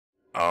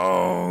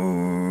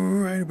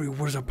Alright, everybody,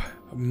 what is up?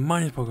 My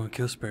name is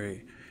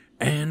pokemonkillspery,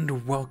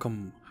 and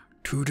welcome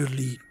to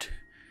Delete,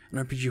 an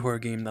RPG horror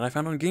game that I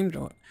found on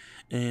GameJolt.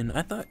 And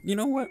I thought, you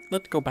know what?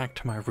 Let's go back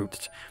to my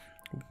roots.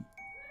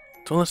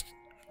 So let's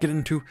get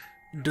into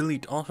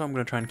Delete. Also, I'm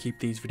going to try and keep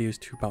these videos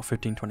to about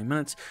 15-20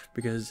 minutes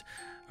because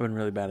I've been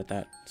really bad at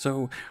that.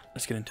 So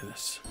let's get into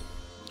this.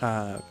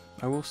 I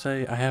will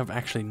say I have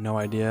actually no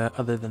idea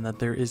other than that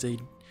there is a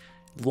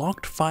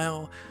locked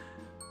file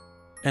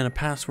and a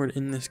password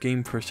in this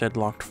game for said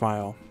locked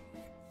file.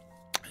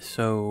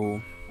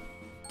 So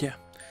yeah,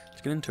 let's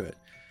get into it.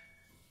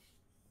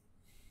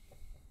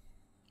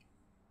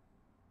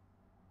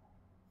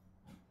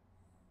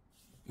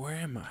 Where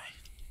am I?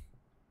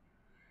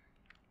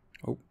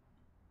 Oh.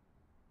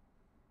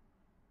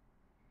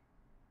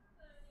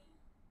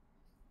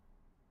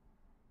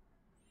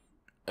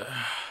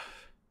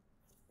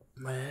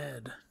 My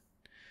head.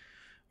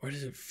 Why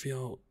does it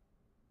feel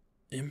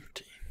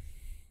empty?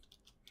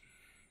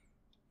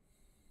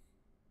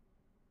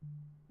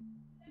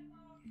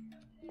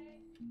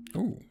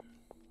 Oh.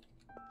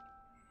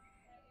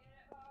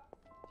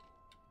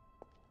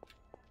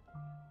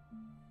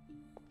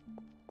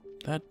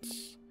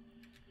 That's...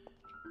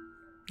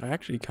 I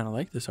actually kind of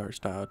like this art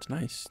style. It's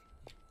nice.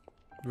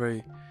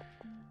 Very...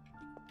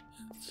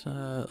 It's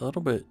a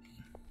little bit...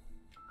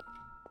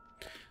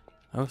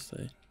 I would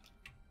say.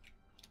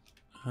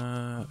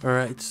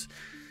 Alright, it's...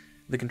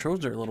 The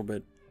controls are a little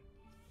bit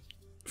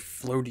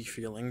floaty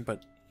feeling,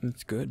 but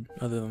it's good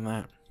other than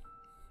that.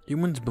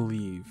 Humans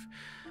believe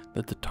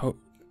that the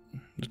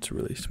it's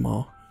really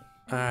small.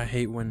 I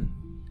hate when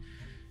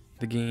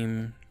the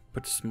game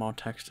puts small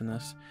text in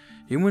this.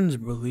 Humans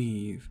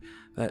believe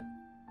that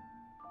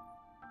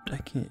I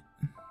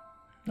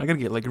gotta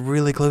get like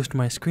really close to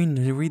my screen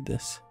to read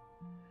this.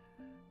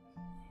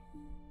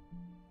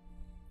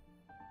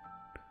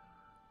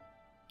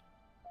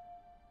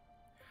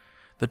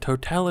 The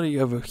totality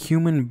of a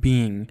human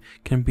being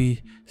can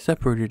be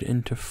separated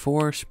into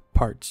four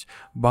parts: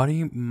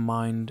 body,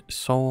 mind,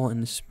 soul,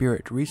 and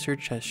spirit.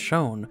 Research has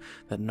shown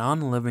that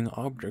non-living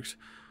objects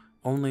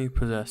only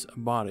possess a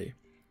body,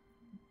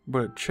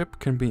 but a chip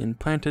can be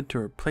implanted to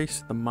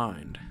replace the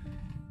mind.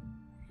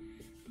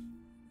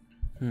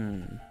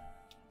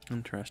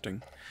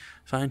 Interesting.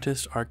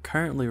 Scientists are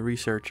currently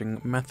researching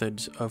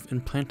methods of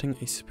implanting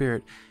a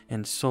spirit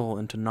and soul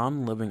into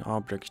non-living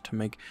objects to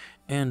make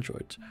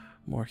androids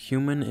more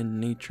human in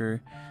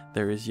nature.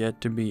 There is yet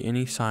to be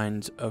any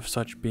signs of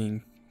such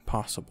being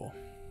possible.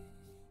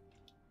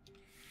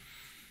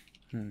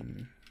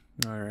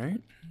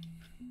 Alright.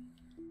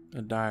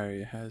 A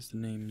diary has the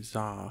name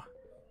Za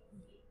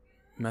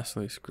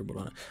messily scribbled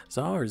on it.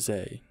 Za or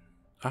Zay?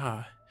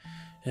 Ah,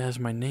 it has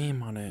my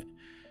name on it.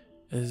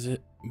 Is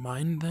it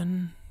mine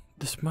then?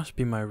 This must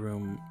be my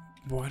room.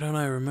 Why don't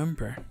I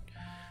remember?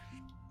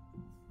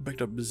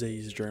 Picked up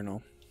Zay's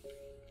journal.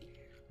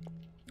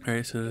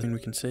 Alright, so we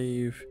can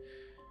save,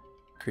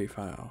 create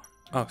file.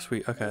 Oh,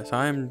 sweet. Okay, so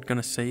I'm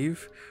gonna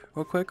save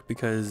real quick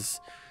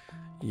because,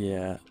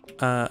 yeah.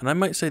 And I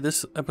might say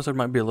this episode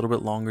might be a little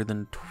bit longer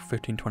than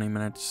 15-20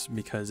 minutes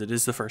because it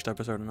is the first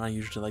episode and I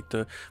usually like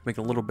to make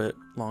it a little bit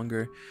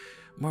longer.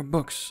 More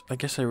books. I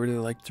guess I really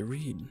like to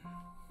read.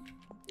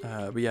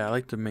 But yeah, I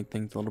like to make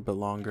things a little bit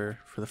longer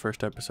for the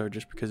first episode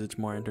just because it's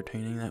more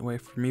entertaining that way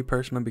for me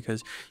personally,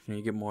 because you know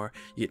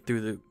you get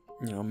through the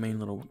main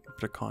little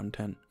bit of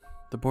content.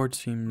 The board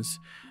seems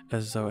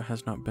as though it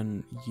has not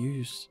been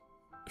used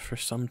for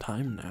some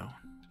time now.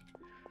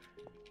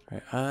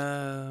 Right,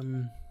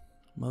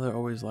 Mother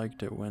always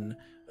liked it when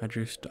I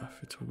drew stuff.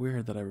 It's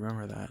weird that I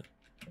remember that.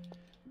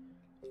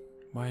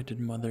 Why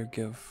did Mother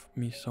give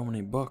me so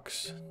many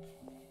books?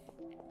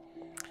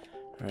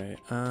 Alright,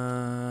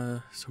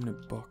 so many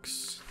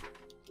books.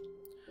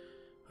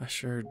 I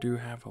sure do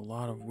have a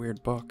lot of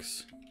weird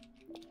books.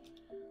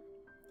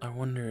 I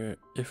wonder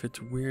if it's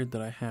weird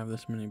that I have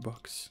this many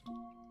books.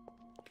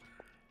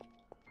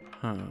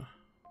 Huh.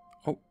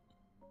 Oh.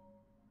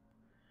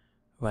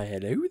 Why,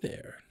 hello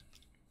there.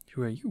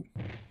 Who are you?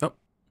 Oh.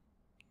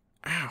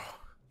 Ow.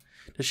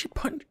 Did she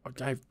punch?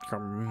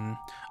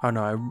 Oh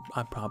no,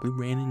 I probably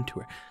ran into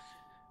her.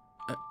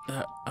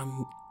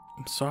 I'm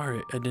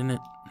sorry, I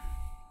didn't.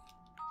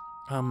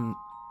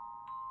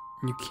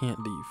 You can't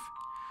leave.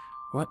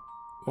 What?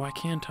 Why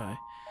can't I?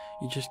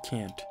 You just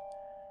can't.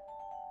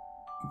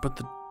 But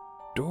the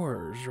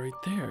door is right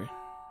there.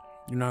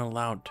 You're not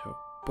allowed to.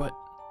 But,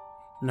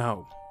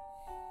 no.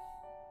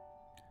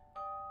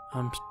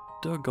 I'm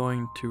still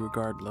going to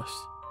regardless.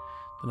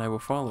 Then I will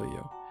follow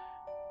you.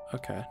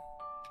 Okay.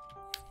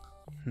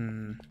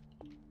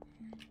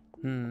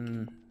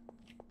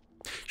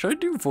 Should I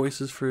do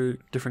voices for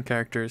different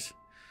characters?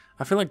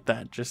 I feel like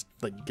that just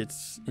like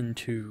gets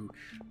into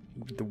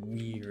the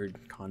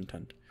weird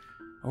content.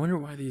 I wonder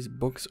why these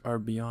books are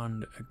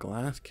beyond a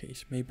glass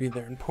case. Maybe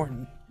they're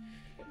important.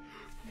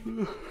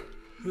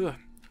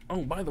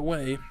 Oh, by the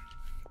way,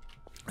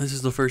 this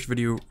is the first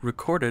video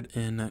recorded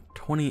in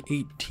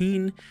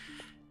 2018.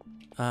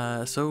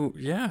 So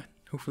yeah,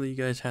 hopefully you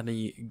guys had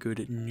a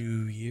good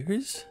New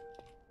Year's.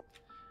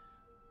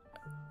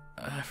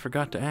 I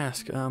forgot to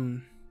ask,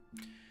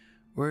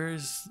 where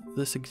is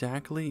this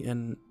exactly?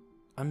 And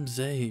I'm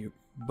Zay,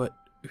 but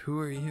who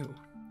are you?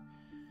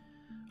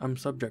 I'm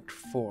subject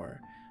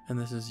 4, and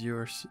this is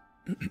yours,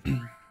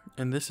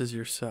 and this is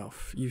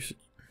yourself.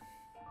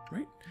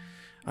 Right?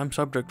 I'm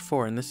subject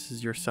 4, and this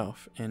is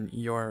yourself in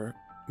your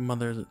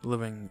mother's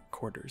living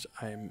quarters.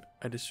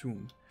 I'd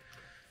assume.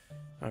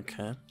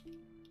 Okay.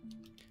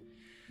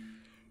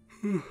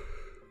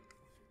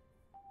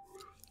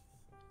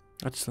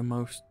 That's the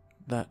most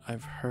that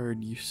I've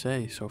heard you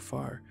say so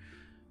far.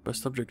 But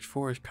subject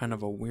 4 is kind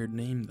of a weird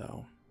name,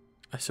 though.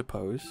 I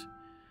suppose.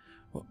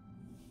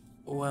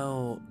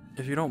 Well,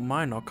 if you don't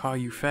mind, I'll call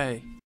you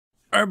Faye.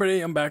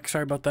 Everybody, I'm back.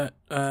 Sorry about that.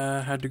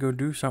 Had to go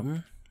do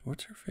something.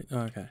 What's her face?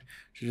 Oh, okay.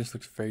 She just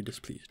looks very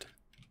displeased.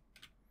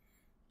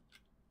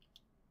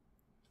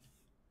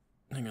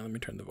 Hang on, let me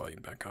turn the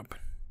volume back up.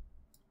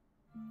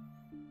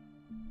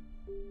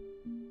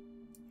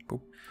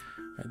 Boop.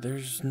 Right,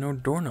 there's no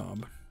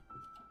doorknob.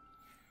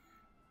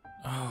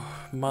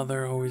 Oh,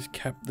 Mother always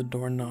kept the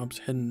doorknobs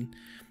hidden.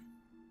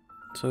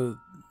 So,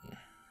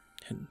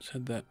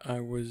 said that I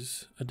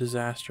was a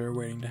disaster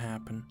waiting to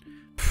happen.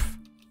 Pfft.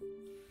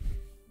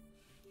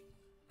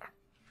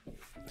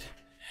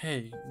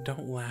 Hey,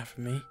 don't laugh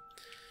at me.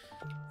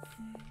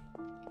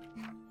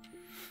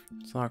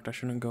 It's locked. I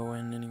shouldn't go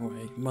in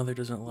anyway. Mother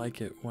doesn't like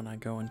it when I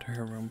go into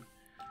her room.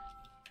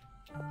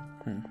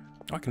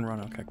 I can run.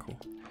 Okay, cool.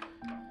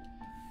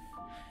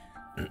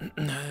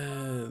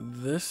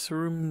 This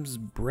room's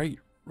bright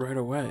right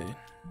away.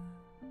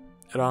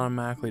 It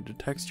automatically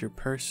detects your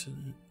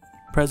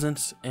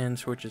presence and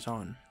switches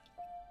on.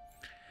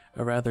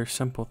 A rather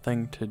simple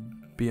thing to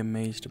be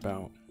amazed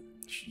about.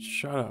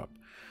 Shut up.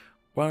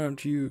 Why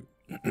don't you...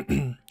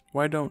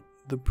 Why don't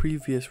the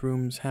previous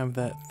rooms have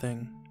that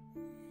thing?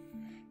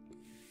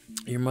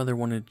 Your mother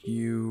wanted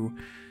you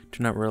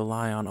to not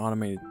rely on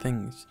automated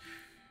things.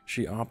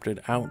 She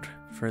opted out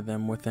for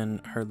them within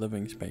her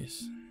living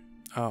space.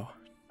 Oh,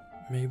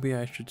 maybe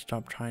I should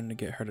stop trying to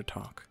get her to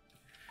talk.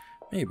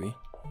 Maybe.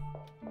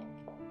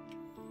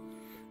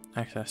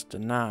 Access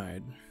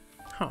denied.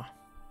 Huh.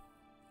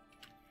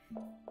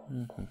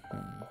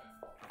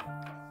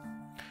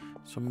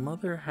 So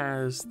Mother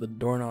has the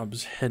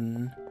doorknobs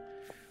hidden.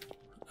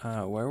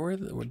 Where were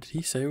they? Did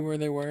he say where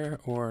they were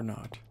or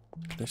not?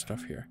 There's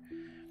stuff here.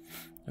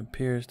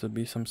 Appears to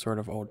be some sort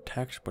of old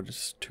text, but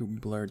it's too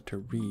blurred to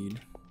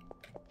read.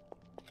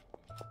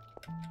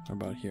 What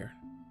about here?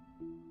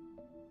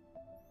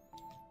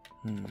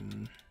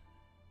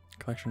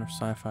 Collection of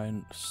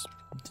sci-fi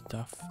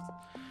stuff.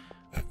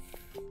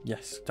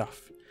 Yes,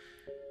 stuff.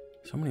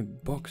 So many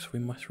books, we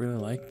must really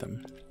like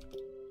them.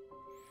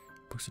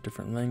 Books of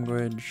different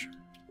language.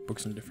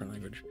 Books in different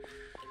language.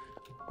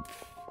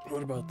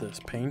 What about this?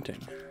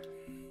 Painting.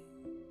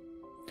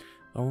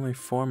 The only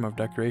form of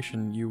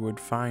decoration you would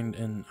find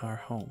in our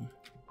home.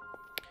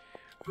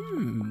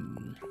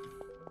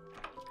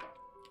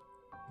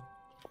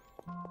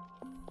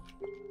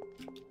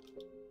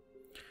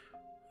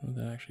 What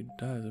that actually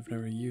does, I've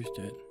never used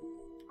it.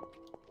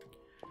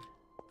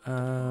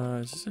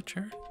 Is this a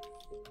chair?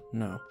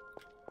 No.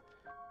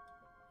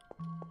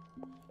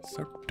 It's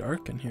so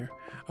dark in here.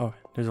 Oh,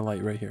 there's a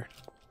light right here.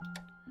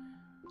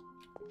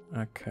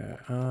 Okay,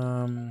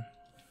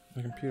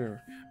 the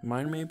computer.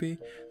 Mine maybe?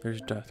 There's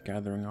dust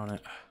gathering on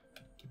it.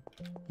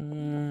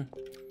 Can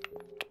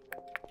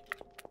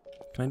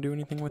I do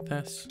anything with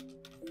this?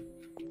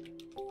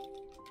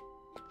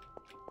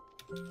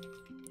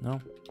 No.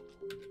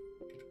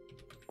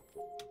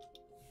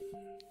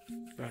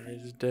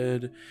 Battery's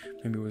dead.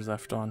 Maybe it was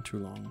left on too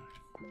long.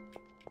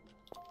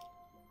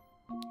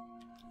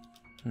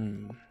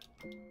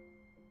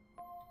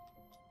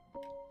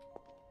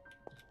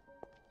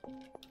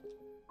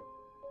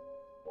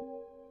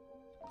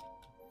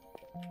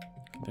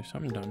 There's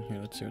something down here.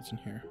 Let's see what's in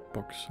here.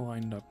 Books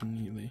lined up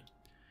neatly.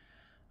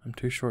 I'm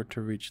too short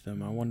to reach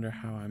them. I wonder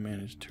how I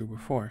managed to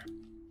before.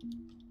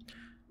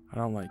 I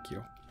don't like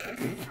you.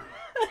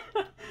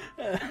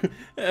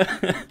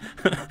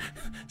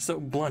 So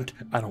blunt.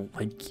 I don't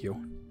like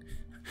you.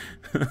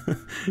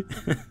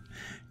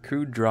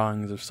 Crude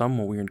drawings of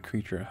some weird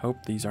creature. I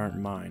hope these aren't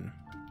mine.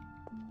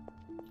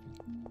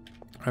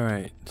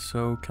 Alright,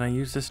 so can I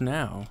use this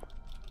now?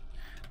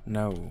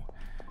 No.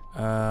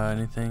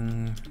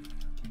 Anything...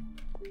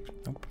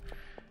 Nope.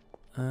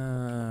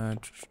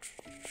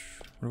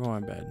 What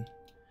about my bed?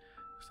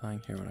 I was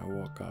lying here when I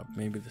woke up.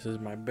 Maybe this is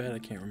my bed, I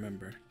can't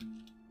remember.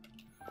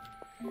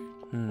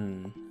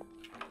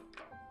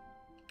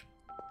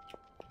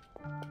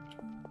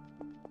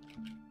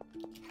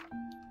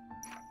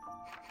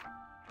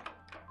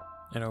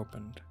 It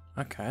opened.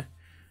 Okay.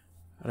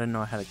 I didn't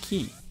know I had a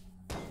key.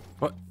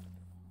 What?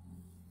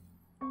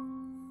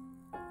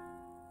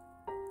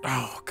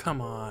 Oh,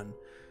 come on.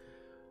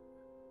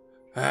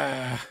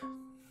 Ah.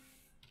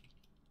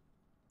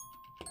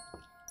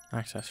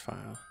 Access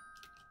file.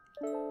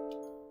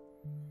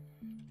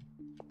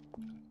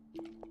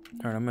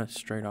 Alright, I'm gonna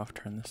straight off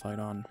turn this light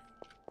on.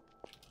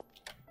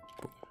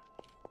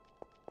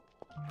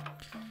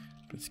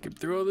 skip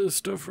through all this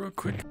stuff real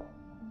quick.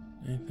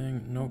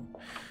 Anything? Nope.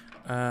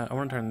 I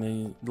want to turn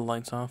the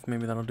lights off.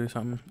 Maybe that'll do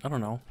something. I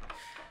don't know.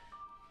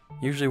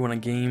 Usually when a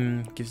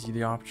game gives you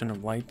the option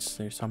of lights,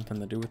 there's something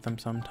to do with them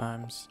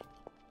sometimes.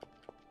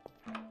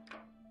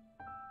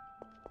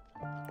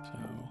 So,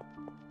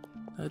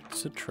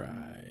 let's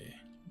try.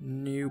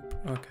 Nope.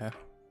 Okay.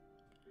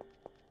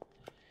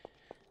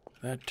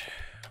 That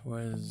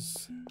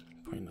was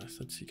pointless.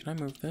 Let's see. Can I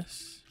move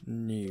this?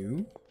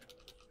 No.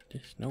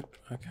 This. Nope.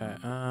 Okay.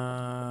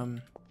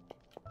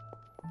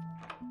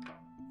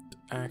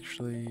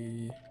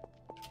 Actually,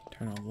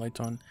 turn all the lights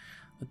on.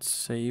 Let's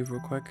save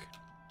real quick.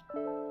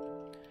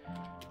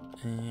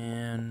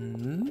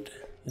 And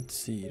let's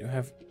see.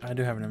 I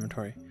do have an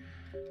inventory.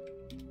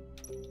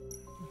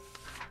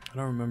 I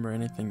don't remember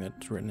anything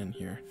that's written in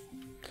here.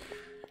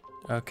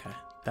 Okay,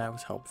 that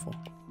was helpful.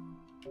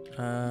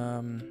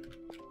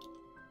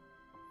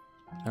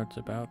 Notes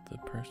about the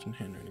person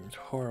handwriting is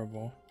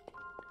horrible.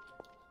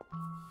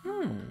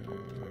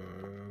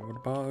 What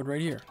about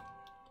right here?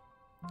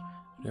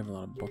 We have a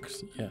lot of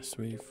books. Yes,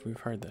 we've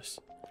heard this.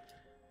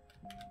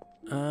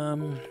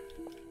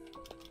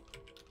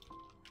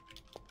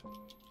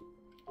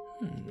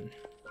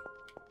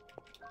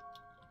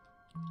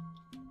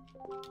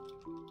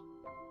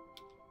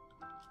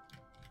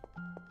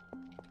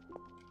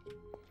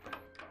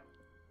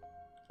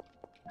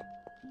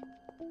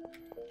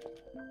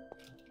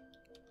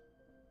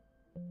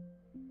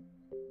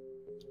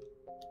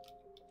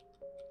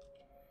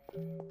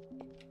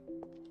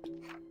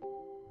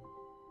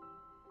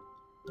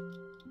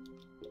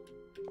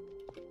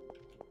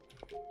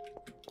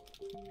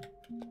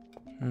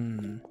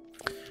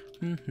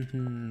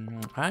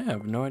 I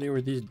have no idea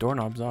where these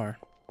doorknobs are.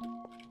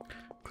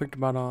 Clicked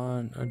about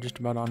on, just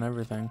about on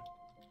everything.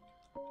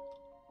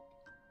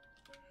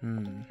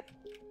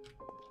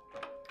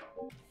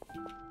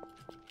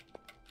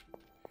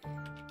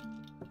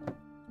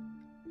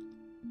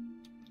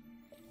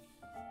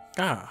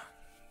 Ah,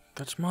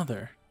 that's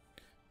Mother.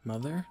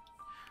 Mother?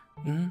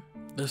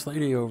 This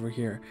lady over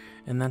here,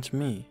 and that's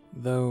me.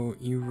 Though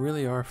you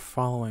really are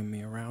following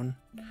me around.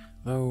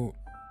 Though,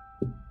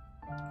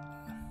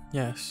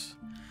 yes.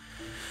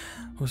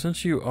 Well,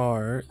 since you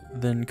are,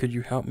 then could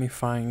you help me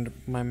find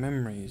my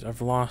memories?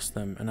 I've lost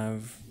them, and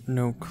I've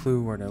no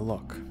clue where to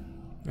look.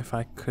 If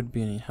I could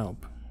be any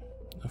help.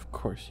 Of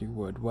course you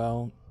would.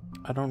 Well,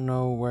 I don't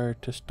know where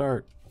to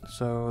start,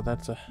 so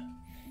so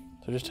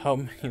just help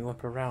me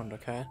look around,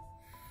 okay?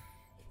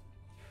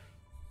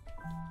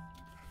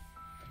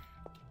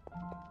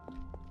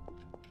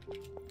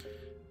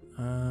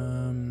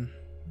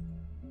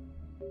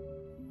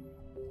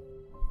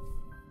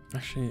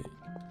 Actually,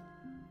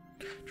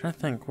 trying to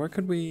think, where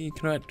could we,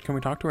 can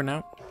we talk to her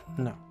now?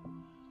 No.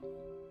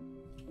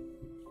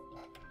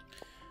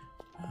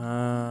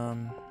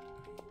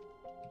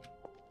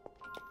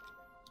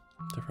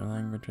 Different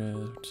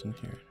languages, what's in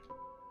here?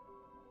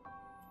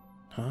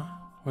 Huh?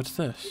 What's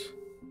this?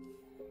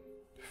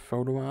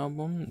 Photo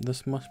album?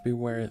 This must be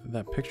where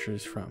that picture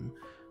is from.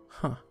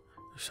 Huh.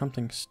 There's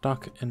something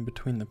stuck in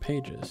between the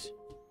pages.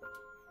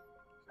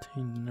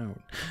 Teen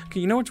note. Okay,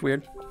 you know what's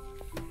weird?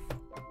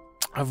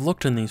 I've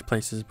looked in these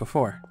places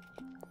before.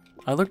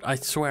 I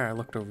swear I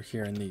looked over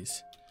here in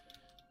these.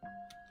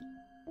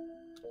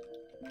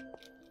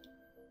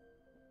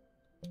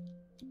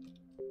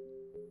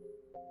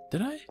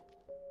 Did I?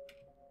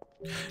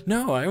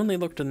 No, I only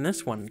looked in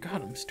this one.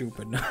 God, I'm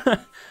stupid.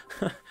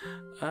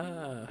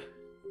 I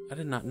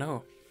did not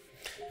know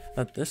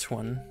that this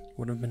one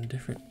would have been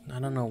different.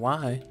 I don't know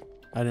why.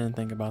 I didn't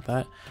think about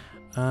that.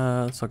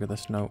 Let's look at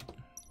this note.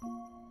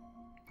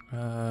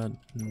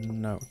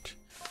 Note.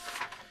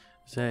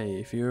 Say,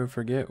 if you ever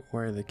forget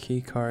where the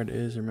key card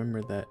is,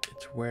 remember that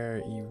it's where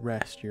you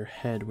rest your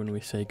head when we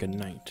say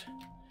goodnight.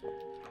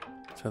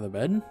 So the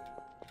bed?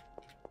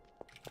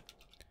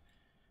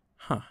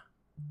 Huh.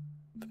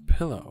 The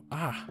pillow.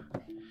 Ah.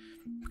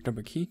 Picked up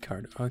a key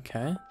card.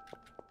 Okay.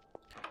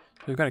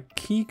 So we've got a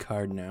key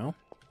card now.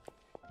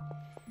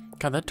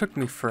 God, that took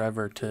me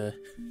forever to...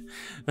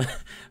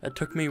 that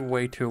took me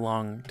way too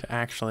long to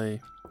actually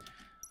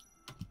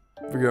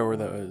figure out where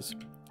that was.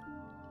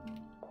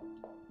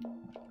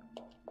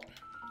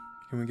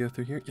 Can we go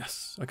through here?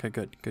 Yes. Okay,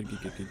 good. Good.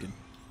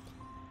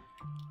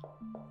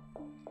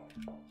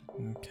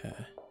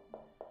 Okay.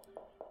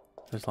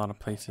 There's a lot of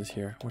places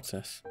here. What's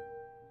this?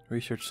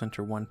 Research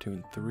Center 1, 2,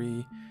 and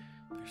 3.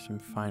 There's some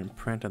fine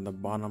print at the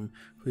bottom.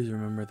 Please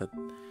remember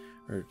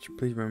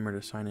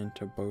to sign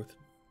into both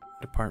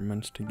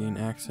departments to gain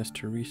access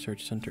to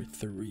Research Center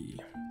 3.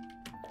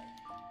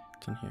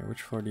 It's in here.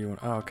 Which floor do you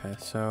want? Oh, okay.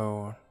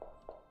 So...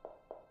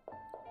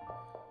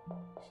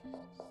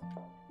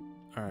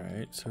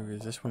 Alright, so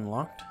is this one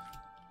locked?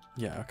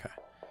 Yeah, okay.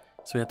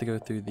 So we have to go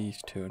through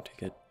these two to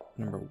get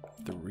number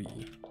 3.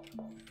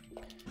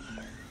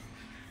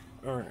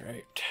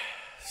 Alright,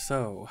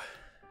 so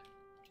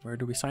where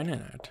do we sign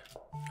in at?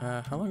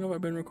 How long have I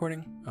been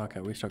recording? Okay,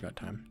 we still got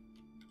time.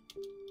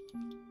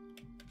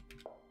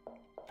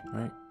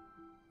 Right?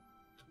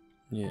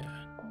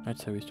 Yeah, I'd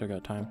say we still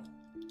got time.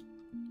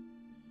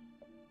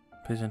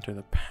 Please enter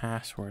the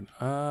password.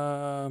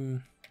 I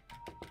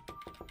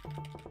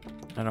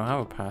don't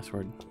have a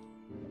password.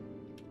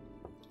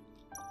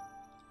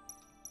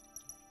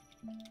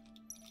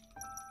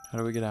 How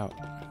do we get out?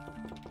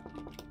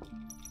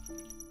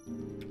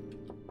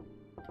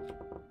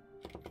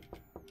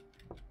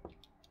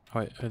 Oh,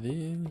 wait, are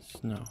these?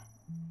 No.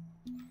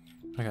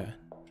 Okay.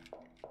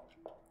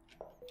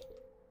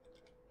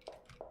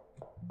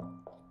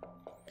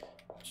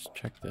 Just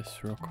check this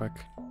real quick.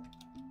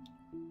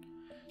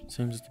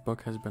 Seems the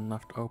book has been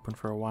left open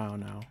for a while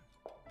now.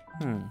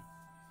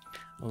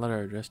 A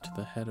letter addressed to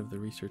the head of the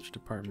research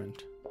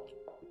department.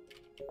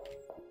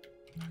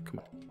 Come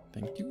on.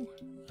 Thank you.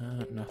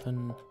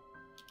 Nothing.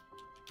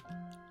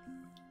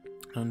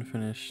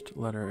 Unfinished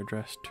letter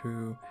addressed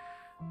to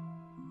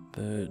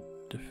the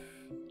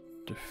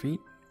defeat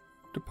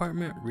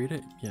department. Read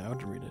it? Yeah, I'll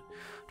read it.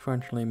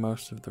 Unfortunately,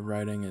 most of the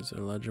writing is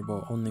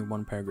illegible. Only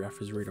one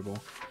paragraph is readable.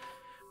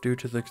 Due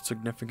to the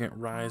significant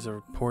rise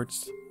of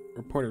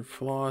reported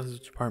flaws, the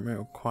department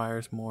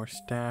requires more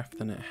staff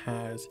than it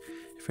has.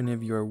 If any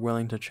of you are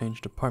willing to change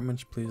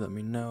departments, please let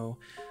me know.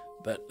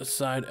 That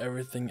aside,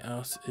 everything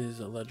else is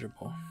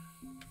illegible.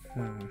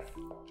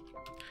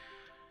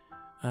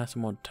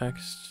 Some old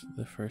text.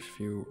 The first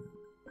few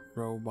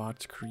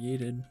robots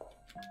created.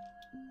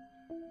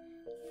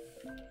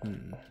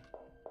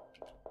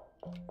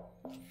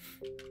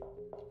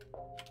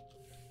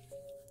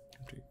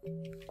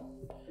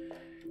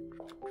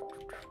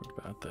 What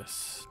about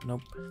this?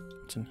 Nope.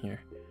 What's in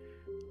here?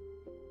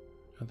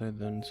 Other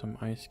than some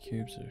ice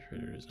cubes, the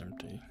refrigerator is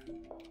empty.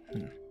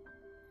 There's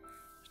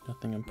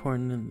nothing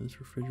important in this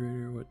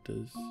refrigerator. What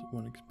does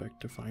one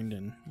expect to find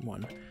in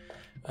one?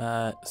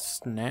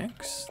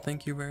 Snacks?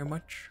 Thank you very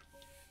much.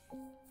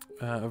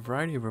 A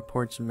variety of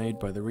reports made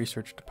by the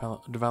research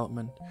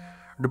department.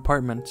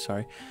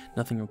 Sorry,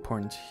 nothing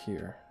important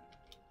here.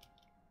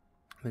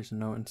 There's a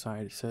note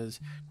inside. It says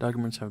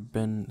documents have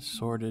been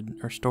stored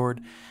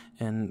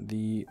in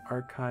the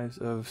archives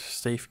of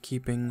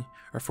safekeeping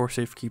or for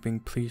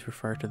safekeeping. Please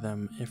refer to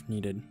them if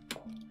needed.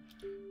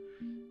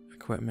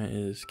 Equipment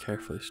is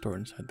carefully stored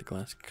inside the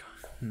glass.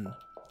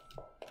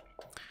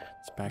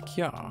 It's back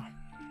here.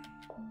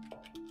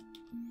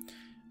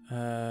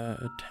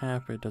 A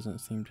tap. It doesn't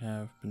seem to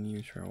have been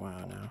used for a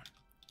while now.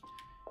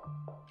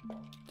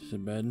 Just a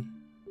bed.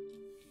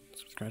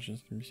 Some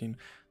scratches can be seen.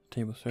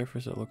 Table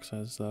surface, it looks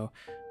as though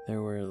they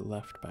were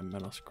left by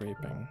metal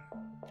scraping.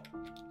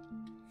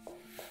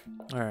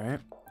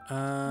 Alright. So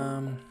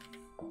I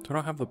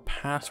don't have the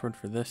password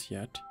for this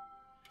yet.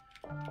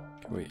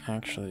 Can we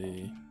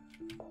actually...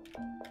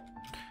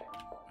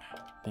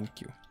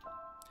 Thank you.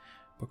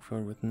 Book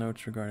filled with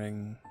notes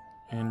regarding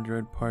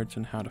Android parts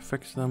and how to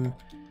fix them.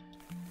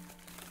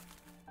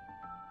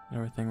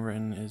 Everything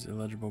written is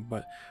illegible,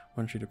 but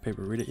one sheet of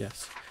paper. Read it?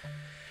 Yes.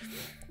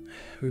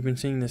 We've been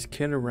seeing this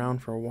kid around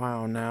for a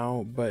while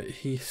now, but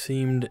he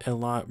seemed a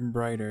lot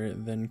brighter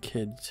than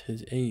kids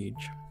his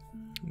age.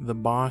 The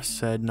boss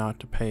said not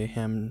to pay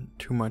him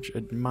too much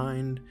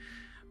mind,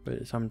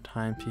 but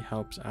sometimes he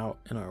helps out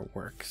in our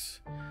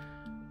works.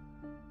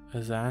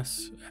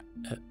 Asas,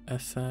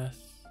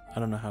 I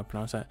don't know how to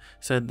pronounce that,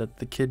 said that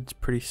the kid's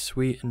pretty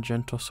sweet and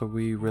gentle, so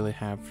we really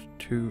have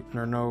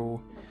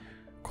no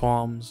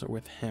qualms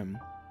with him.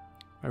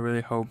 I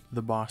really hope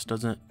the boss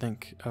doesn't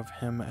think of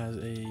him as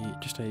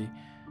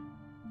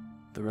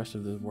the rest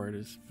of the word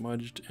is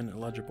smudged and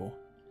illegible.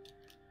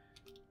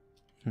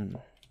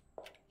 What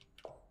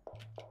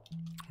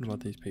about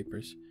these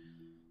papers?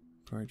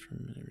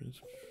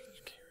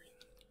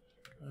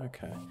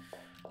 Okay.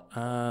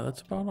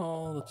 That's about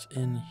all that's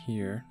in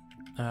here.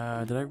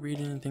 Did I read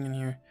anything in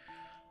here?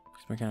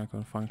 Books,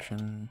 mechanical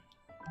function.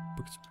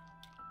 Books.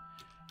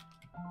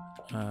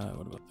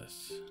 What about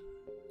this?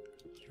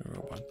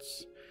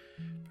 Robots.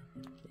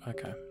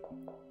 Okay.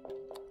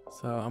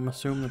 So I'm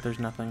assuming that there's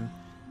nothing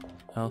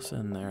else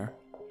in there.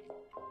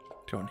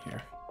 Go in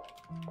here.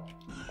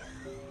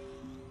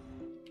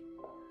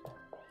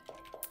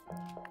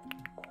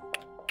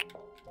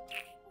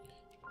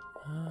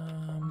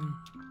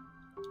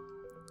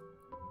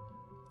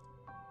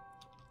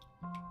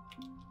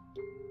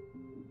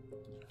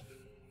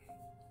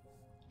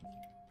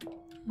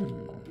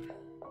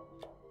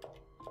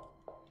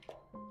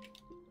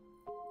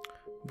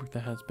 Book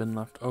that has been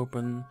left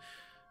open.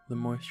 The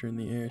moisture in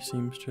the air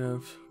seems to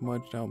have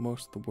smudged out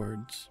most of the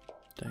words.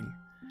 Dang.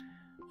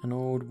 An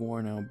old,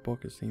 worn-out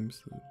book. It seems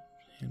to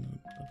handle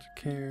lots of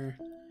care.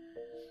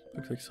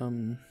 Looks like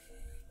some...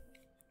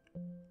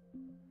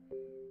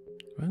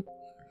 What?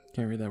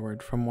 Can't read that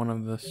word. From one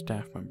of the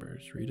staff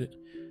members. Read it.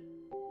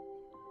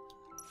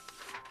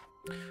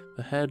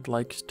 The head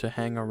likes to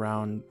hang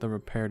around the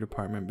repair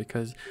department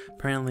because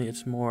apparently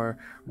it's more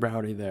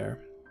rowdy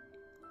there.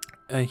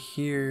 I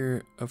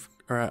hear of...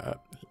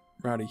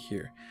 rowdy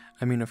here.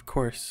 I mean, of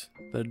course,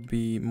 that'd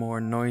be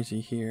more noisy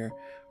here.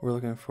 We're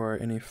looking for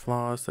any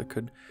flaws that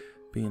could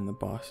be in the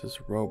boss's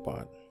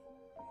robot.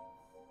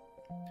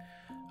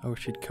 I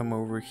wish he'd come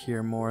over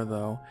here more,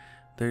 though.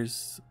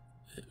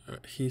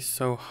 He's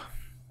so...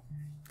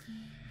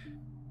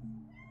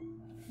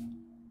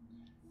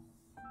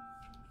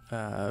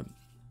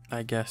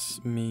 I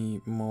guess me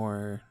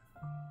more.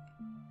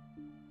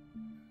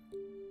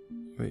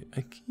 Wait,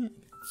 I can't.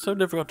 It's so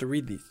difficult to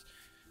read these.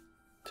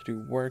 To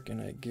do work,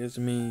 and it gives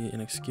me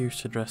an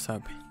excuse to dress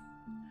up.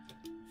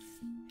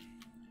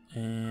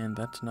 And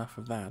that's enough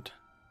of that.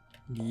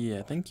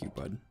 Yeah, thank you,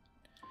 bud.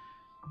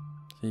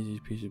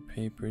 Easy piece of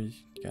paper,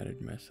 scattered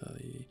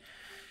messily.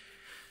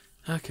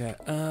 Okay,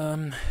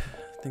 I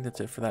think that's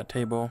it for that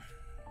table.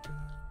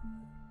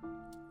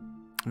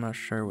 I'm not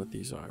sure what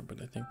these are,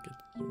 but I think it's...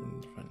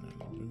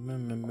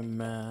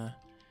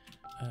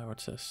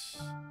 what's this?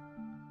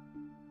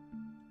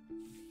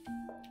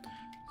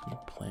 Some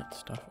plant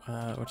stuff.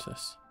 What's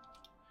this?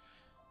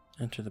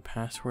 Enter the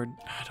password.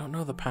 I don't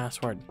know the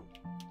password.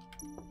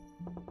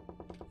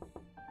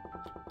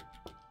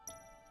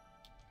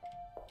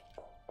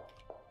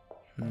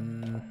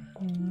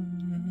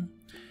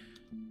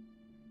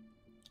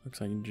 Looks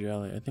like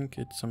jelly. I think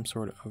it's some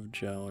sort of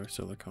gel or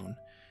silicone.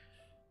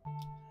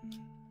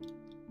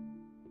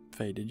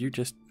 Faye, did you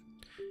just...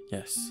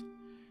 Yes.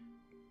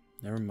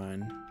 Never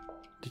mind.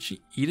 Did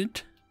she eat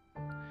it?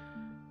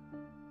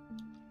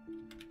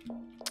 Well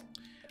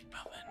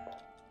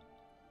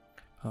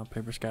then.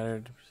 Paper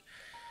scattered.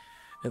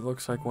 It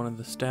looks like one of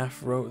the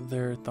staff wrote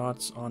their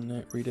thoughts on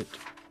it. Read it.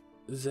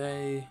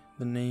 Zay,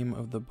 the name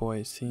of the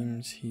boy.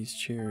 Seems he's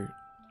cheery.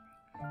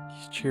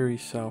 His cheery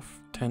self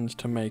tends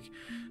to make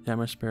the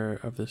atmosphere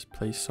of this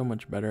place so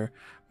much better.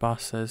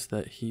 Boss says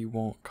that he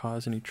won't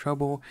cause any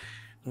trouble,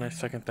 and I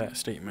second that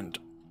statement.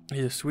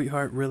 He's a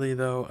sweetheart, really,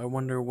 though. I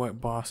wonder what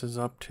Boss is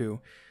up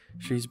to.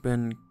 She's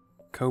been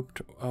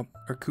cooped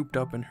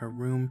up in her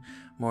room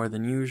more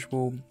than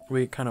usual.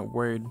 We get kind of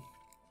worried,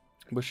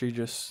 but she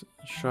just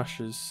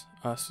shushes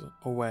us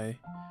away.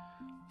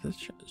 I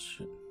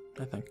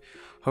think.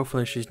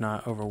 Hopefully she's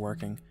not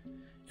overworking.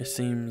 It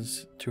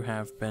seems to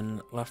have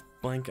been left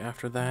blank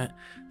after that.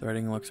 The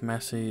writing looks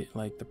messy,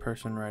 like the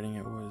person writing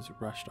it was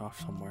rushed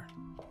off somewhere.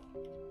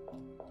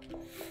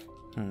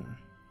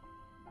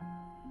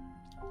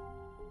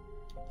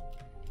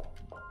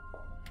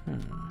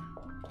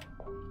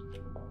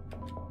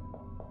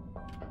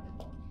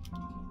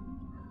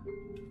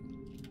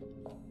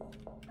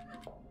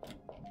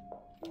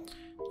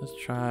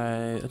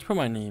 Let's put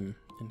my name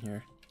in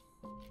here.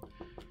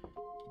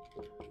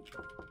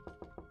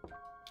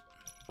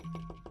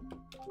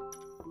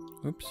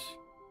 Oops.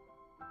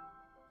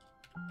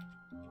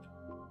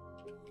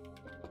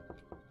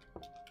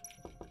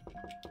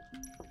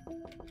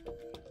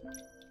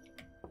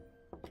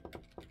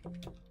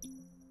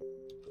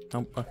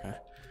 Nope, okay.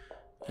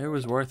 It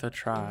was worth a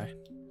try.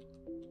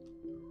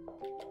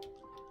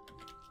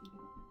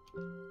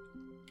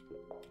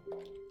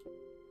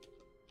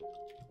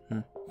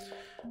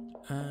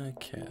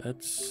 Okay,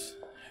 let's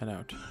head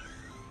out.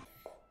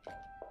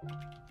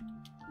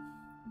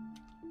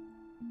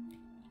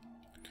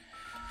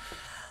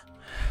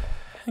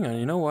 Hang on,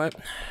 you know what?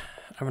 I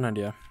have an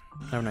idea.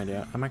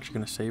 I'm actually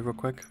gonna save real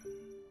quick.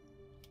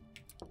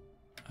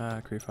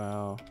 Create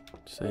file,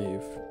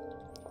 save.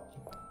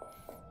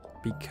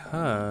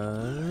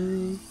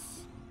 Because...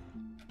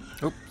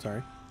 Oh,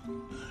 sorry. I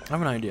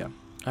have an idea.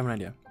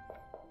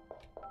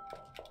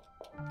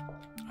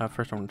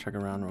 First I want to check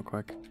around real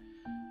quick.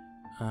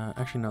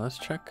 Actually, no, let's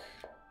check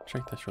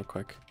this real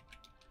quick.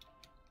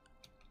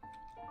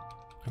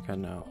 Okay,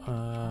 no.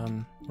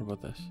 What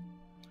about this?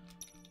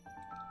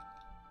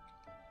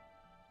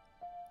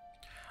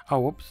 Oh,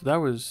 whoops, that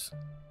was...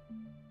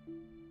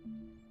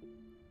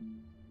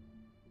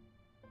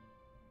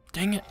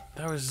 Dang it!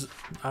 That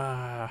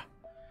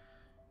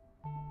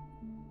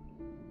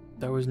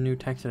was new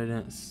text that I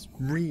didn't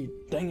read.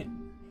 Dang it!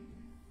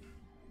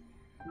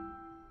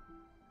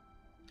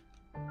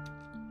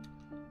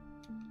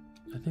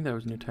 I think that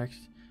was new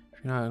text. If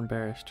you're not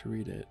embarrassed to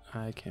read it,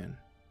 I can.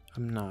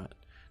 I'm not.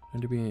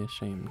 Don't be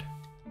ashamed.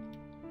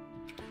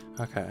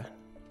 Okay.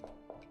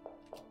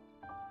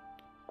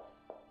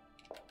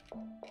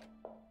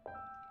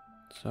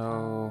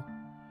 So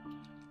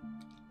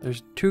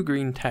there's two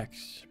green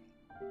texts.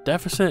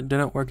 Deficit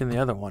didn't work in the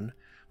other one,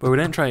 but we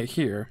didn't try it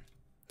here.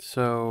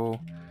 So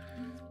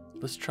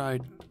let's try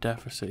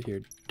deficit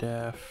here.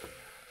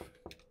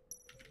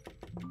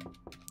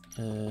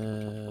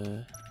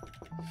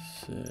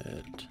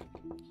 Sit.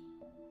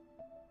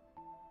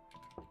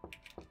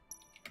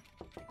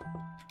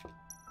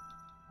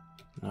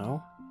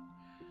 No.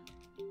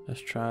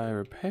 Let's try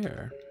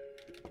repair.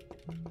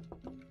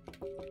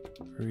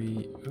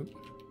 Repair.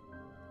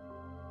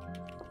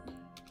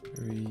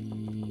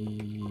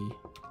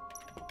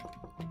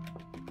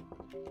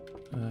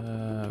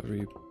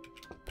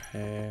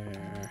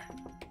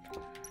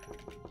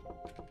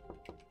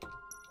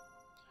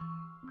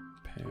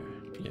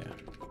 Yeah.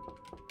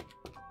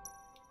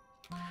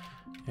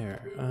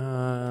 Here.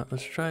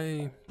 Let's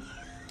try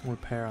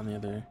repair on the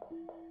other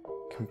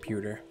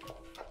computer.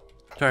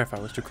 Sorry if I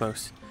was too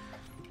close.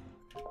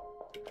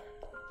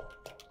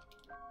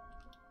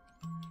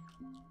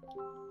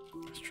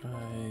 Let's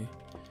try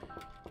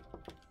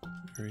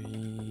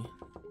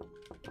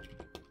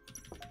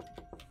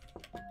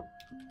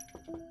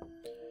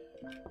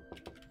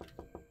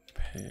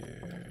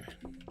Repair.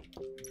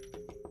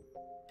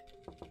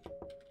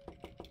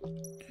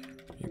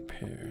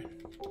 Repair.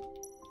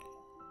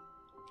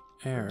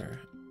 Error.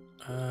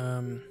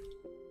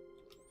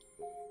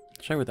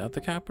 Try without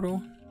the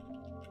capital.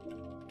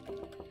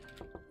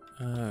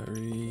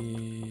 Repair.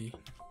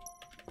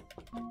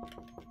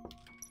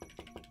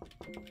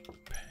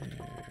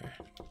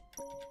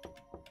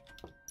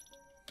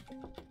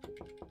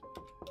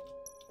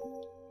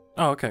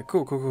 Oh, okay.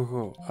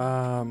 Cool.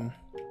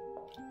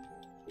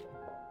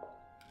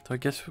 So I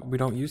guess we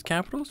don't use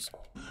capitals?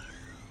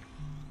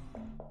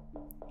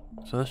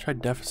 So let's try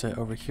deficit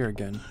over here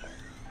again.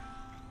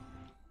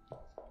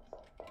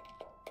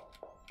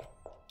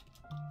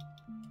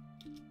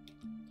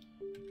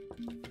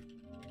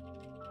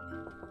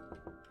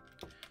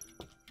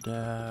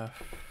 Deficit.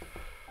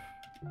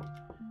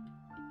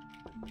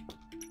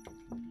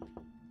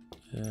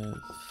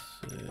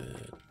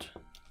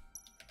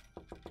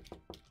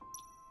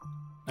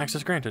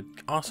 Access granted.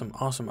 Awesome.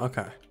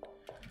 Okay.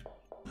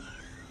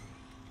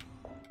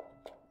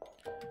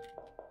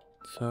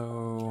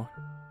 So,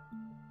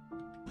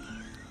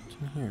 what's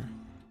in here?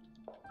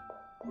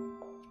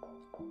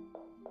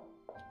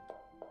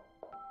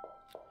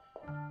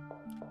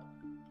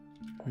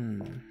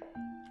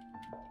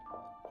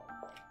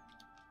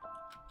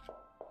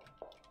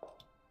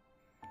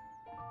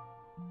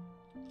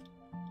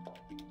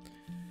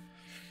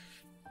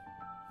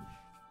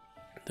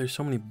 There's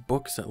so many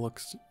books that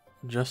looks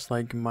just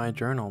like my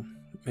journal.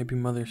 Maybe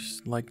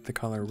Mother's like the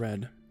color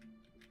red.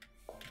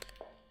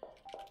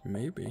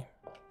 Maybe.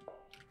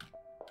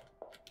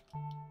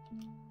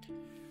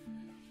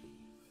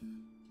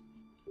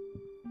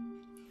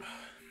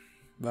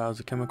 Vials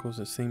of chemicals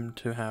that seem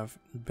to have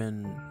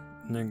been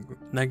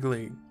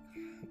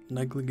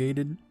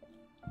neglected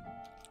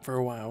for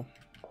a while.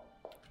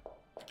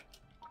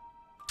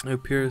 It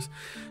appears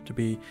to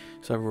be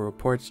several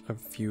reports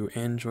of few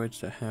androids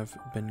that have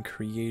been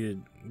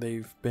created.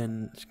 They've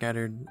been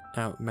scattered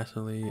out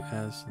messily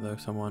as though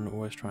someone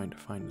was trying to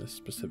find a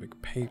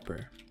specific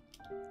paper.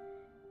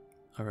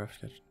 A rough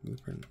sketch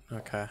blueprint.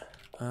 Okay.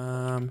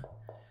 Let's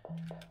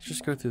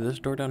just go through this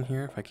door down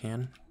here if I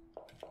can.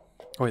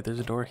 Oh wait, there's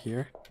a door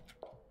here.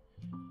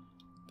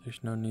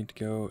 There's no need to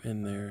go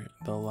in there.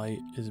 The light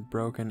is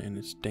broken and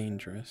it's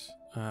dangerous.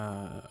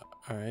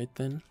 Alright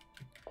then.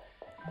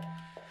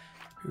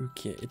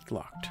 Okay, it's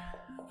locked.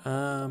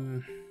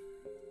 Well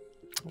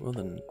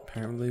then,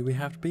 apparently we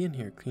have to be in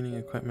here. Cleaning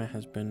equipment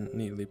has been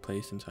neatly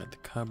placed inside the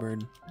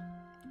cupboard.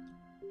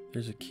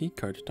 There's a key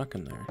card stuck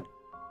in there.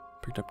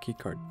 Picked up key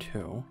card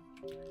 2.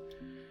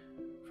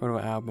 Photo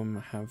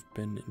album have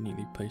been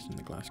neatly placed in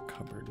the glass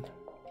cupboard.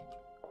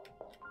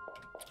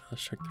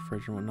 Let's check the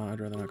fridge and whatnot. I'd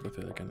rather not go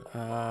through that again.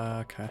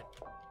 Okay.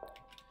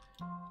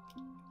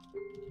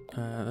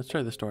 Let's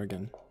try this door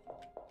again.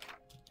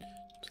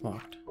 It's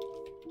locked.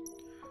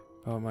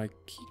 Oh, my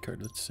key card.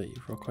 Let's save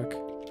real quick.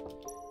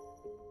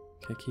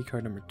 Okay, key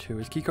card number 2.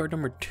 Is key card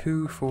number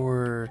 2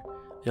 for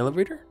the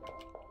elevator?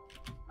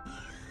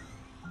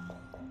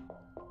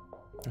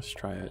 Let's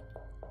try it.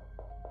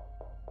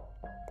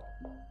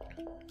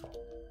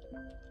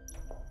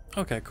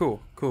 Okay, cool.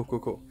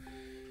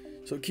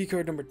 So key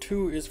card number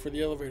 2 is for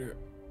the elevator.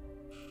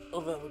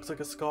 Oh, that looks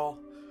like a skull.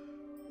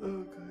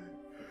 Okay.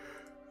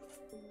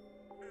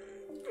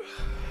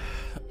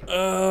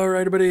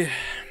 Alright, everybody.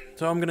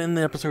 So I'm gonna end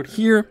the episode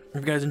here.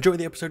 If you guys enjoyed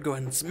the episode, go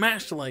ahead and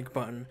smash the like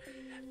button.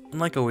 And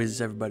like always,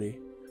 everybody,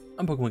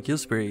 I'm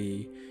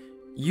pokemonkillspery.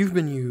 You've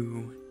been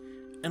you.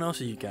 And I'll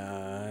see you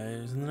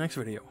guys in the next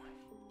video.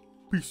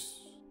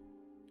 Peace.